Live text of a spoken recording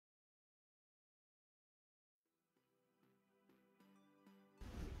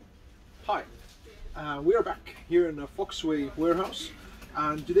Hi, we are back here in the Foxway warehouse,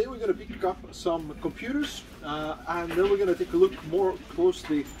 and today we're going to pick up some computers and then we're going to take a look more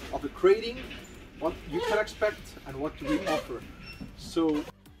closely of the grading, what you can expect and what do we offer. So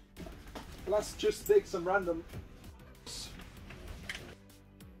let's just take some random.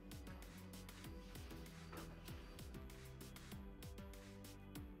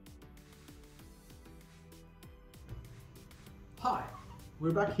 Hi,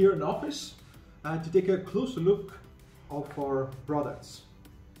 we're back here in the office to take a closer look of our products.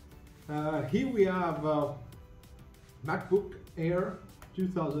 Here we have MacBook Air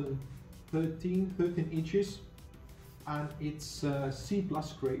 2013, 13 inches, and it's C+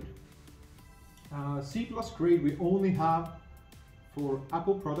 grade. C+ grade we only have for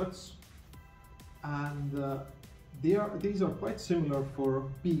Apple products, and these are quite similar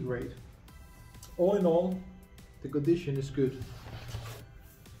for B grade. All in all, the condition is good.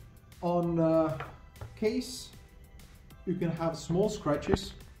 On case, you can have small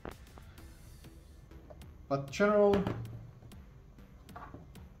scratches, but general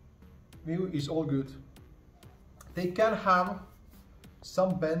view is all good. They can have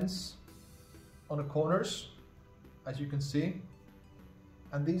some bends on the corners, as you can see,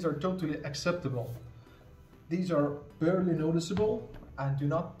 and these are totally acceptable. These are barely noticeable and do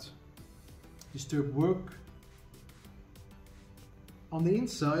not disturb work. On the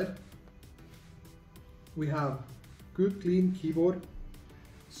inside, we have good clean keyboard,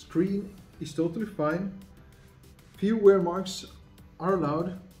 screen is totally fine, few wear marks are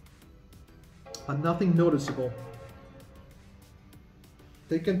allowed, but nothing noticeable.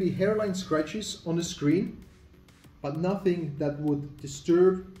 There can be hairline scratches on the screen, but nothing that would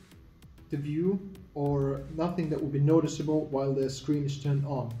disturb the view or nothing that would be noticeable while the screen is turned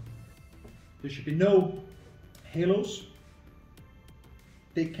on. There should be no halos.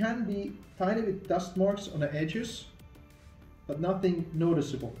 They can be tiny with dust marks on the edges, but nothing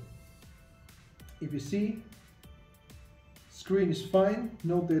noticeable. If you see, screen is fine,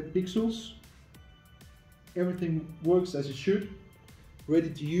 no dead pixels, everything works as it should,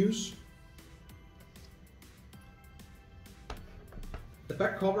 ready to use. The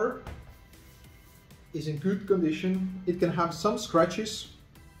back cover is in good condition. It can have some scratches,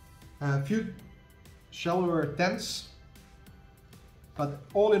 a few shallower dents, but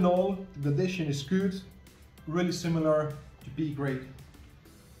all in all, the condition is good, really similar to B grade.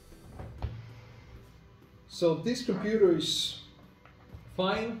 So this computer is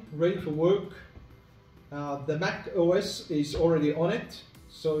fine, ready for work. The Mac OS is already on it,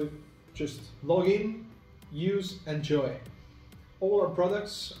 so just log in, use, enjoy. All our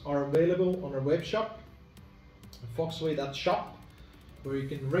products are available on our web shop, foxway.shop, where you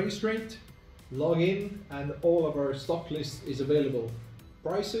can register it, log in, and all of our stock list is available,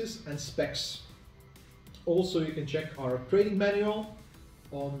 prices and specs. Also, you can check our grading manual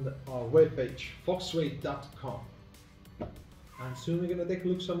on our webpage, foxway.com. And soon we're going to take a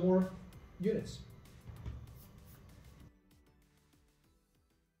look at some more units.